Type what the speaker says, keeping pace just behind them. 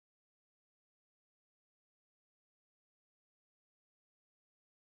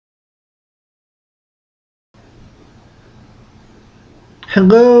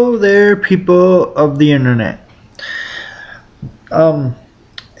Hello there, people of the internet. Um,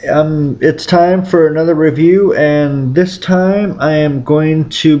 it's time for another review, and this time I am going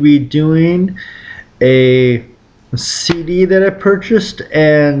to be doing a CD that I purchased.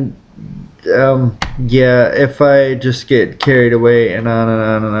 And yeah, if I just get carried away and on and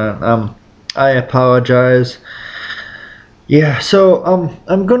on and on, I apologize. Yeah, so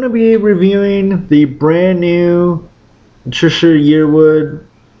I'm going to be reviewing the brand new Trisha Yearwood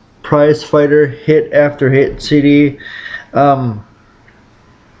Prizefighter Hit After Hit CD. Um,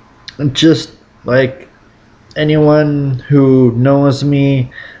 just like anyone who knows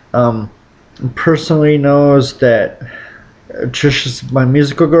me personally knows that Trisha's my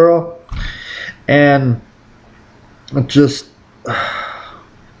musical girl, and just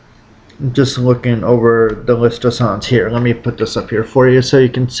just looking over the list of songs here. Let me put this up here for you so you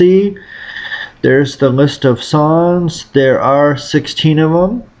can see. There's the list of songs. There are 16 of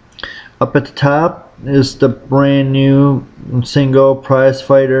them. Up at the top is the brand new single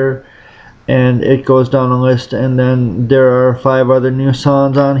Prizefighter, and it goes down the list, and then there are 5 other new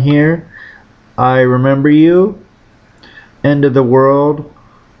songs on here. I Remember You, End of the World,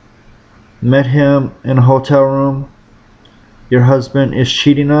 Met Him in a Hotel Room, Your Husband Is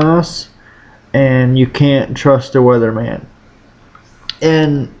Cheating on Us, and You Can't Trust a Weatherman.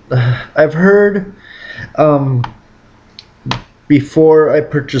 And I've heard before I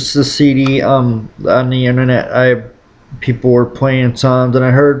purchased the CD on the internet, people were playing songs, and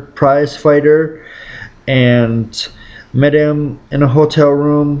I heard Prizefighter and Met Him in a Hotel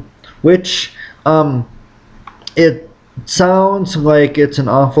Room, which it sounds like it's an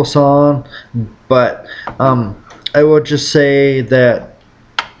awful song, but I will just say that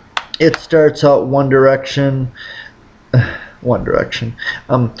it starts out one direction,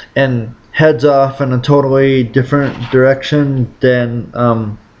 and heads off in a totally different direction. Then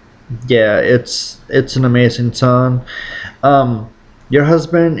yeah, it's an amazing song. Your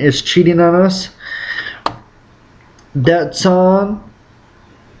Husband Is Cheating on Us. That song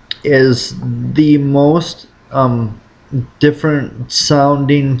is the most different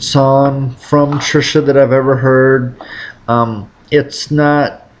sounding song from Trisha that I've ever heard. It's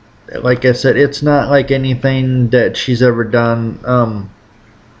not, like I said, it's not like anything that she's ever done.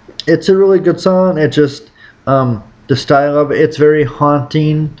 It's a really good song. It just the style of it's very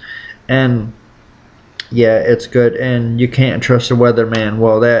haunting, and yeah, it's good. And You Can't Trust a Weatherman.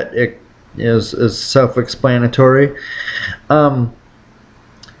 Well, that it is self-explanatory.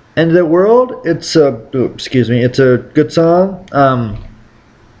 End of the World. It's a it's a good song.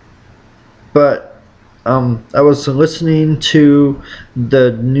 But I was listening to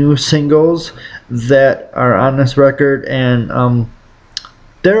the new singles that are on this record, and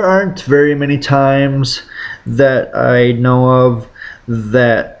there aren't very many times that I know of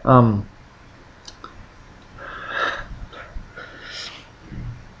that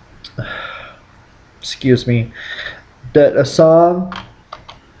excuse me, that a song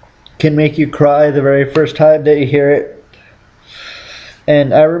can make you cry the very first time that you hear it.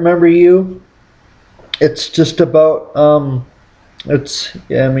 And I Remember You, it's just about it's,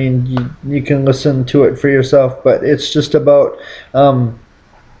 I mean, you can listen to it for yourself, but it's just about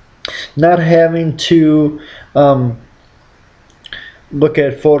not having to look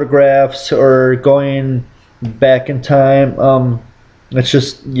at photographs or going back in time. It's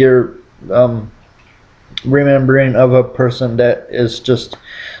just you're remembering of a person that is just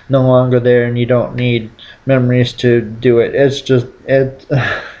no longer there, and you don't need memories to do it. It's just it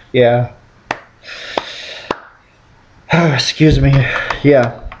yeah. Excuse me.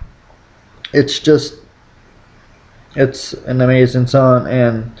 Yeah, it's just, it's an amazing song.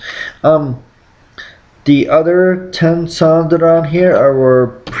 And the other 10 songs that are on here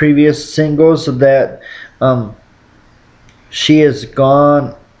were previous singles that she has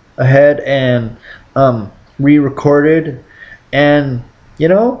gone ahead and re-recorded, and you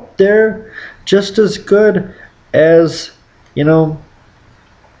know, they're just as good as, you know,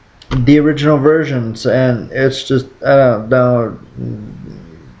 the original versions. And it's just, I don't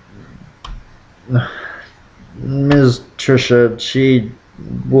know, Ms. Trisha, she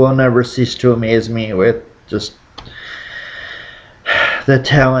will never cease to amaze me with just the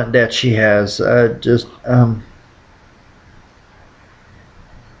talent that she has. Just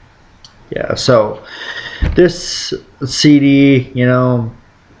yeah, so this CD, you know,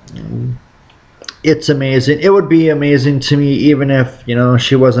 it's amazing. It would be amazing to me even if, you know,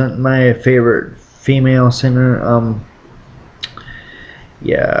 she wasn't my favorite female singer.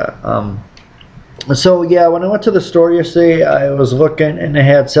 Yeah. So yeah, when I went to the store yesterday, I was looking, and they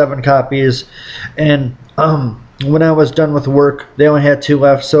had 7 copies, and when I was done with work, they only had 2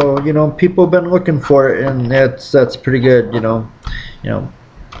 left. So you know, people have been looking for it, and that's pretty good. You know,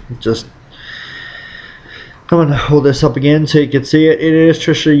 just I'm gonna hold this up again so you can see it. It is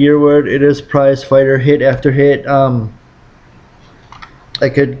Trisha Yearwood. It is Prizefighter, hit after hit. I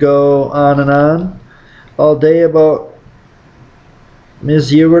could go on and on all day about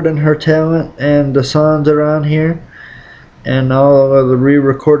Ms. Yearwood and her talent and the songs that are on here and all of the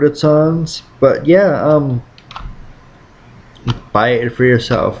re-recorded songs. But yeah, buy it for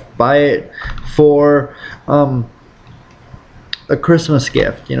yourself. Buy it for a Christmas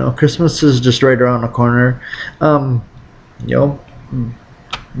gift. You know, Christmas is just right around the corner. You know,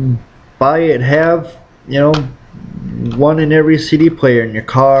 buy it. Have, you know, one in every CD player in your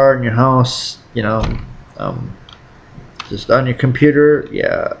car, in your house. You know, just on your computer.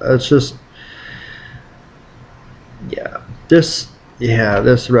 Yeah, it's just, yeah. This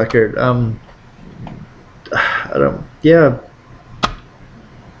record. I don't. Yeah.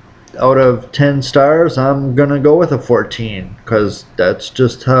 Out of 10 stars, I'm gonna go with a 14 because that's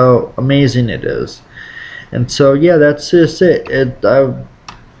just how amazing it is. And so yeah, that's just it.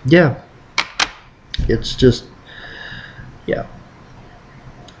 Yeah, it's just, yeah.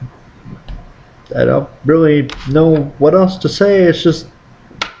 I don't really know what else to say. It's just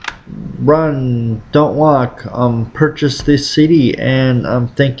run, don't walk. Purchase this CD, and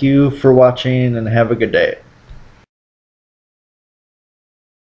thank you for watching, and have a good day.